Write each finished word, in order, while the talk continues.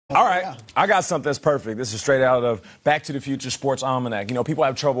All right, I got something that's perfect. This is straight out of Back to the Future Sports Almanac. You know, people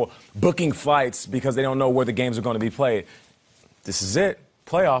have trouble booking flights because they don't know where the games are going to be played. This is it.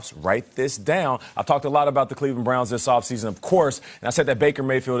 Playoffs. Write this down. I've talked a lot about the Cleveland Browns this offseason, of course, and I said that Baker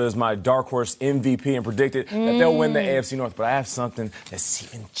Mayfield is my dark horse MVP and predicted that they'll win the AFC North. But I have something that's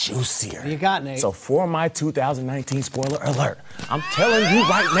even juicier. What you got, Nate? So for my 2019 spoiler alert, I'm telling you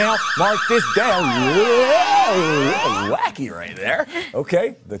right now, mark this down. Whoa, wacky right there.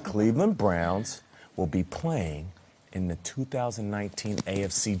 Okay, the Cleveland Browns will be playing in the 2019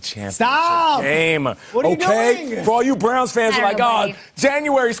 AFC Championship game. What are you doing? For all you Browns fans are like, oh,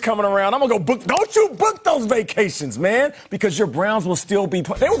 January's coming around. I'm going to go book. Don't you book those vacations, man, because your Browns will still be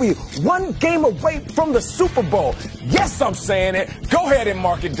they will be one game away from the Super Bowl. Yes, I'm saying it. Go ahead and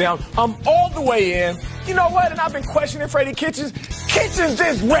mark it down. I'm all the way in. You know what? And I've been questioning Freddie Kitchens. Kitchens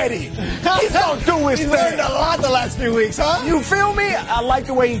is ready. He's going to do his thing. He's learned a lot the last few weeks, huh? You feel me? I like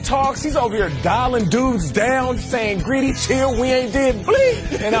the way he talks. He's over here dialing dudes down, saying, greedy, chill, we ain't did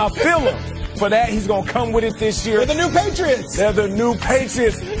bleep. And I feel him. For that, he's going to come with it this year. They're the new Patriots. They're the new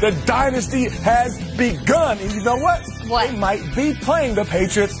Patriots. The dynasty has begun. And you know what? What? They might be playing the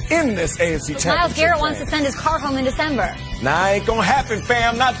Patriots in this AFC Championship. Myles Garrett game. wants to send his car home in December. Nah, ain't going to happen,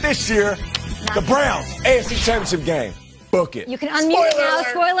 fam. Not this year. The Browns, AFC Championship game. Book it. You can unmute it now.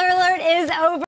 Spoiler alert is over.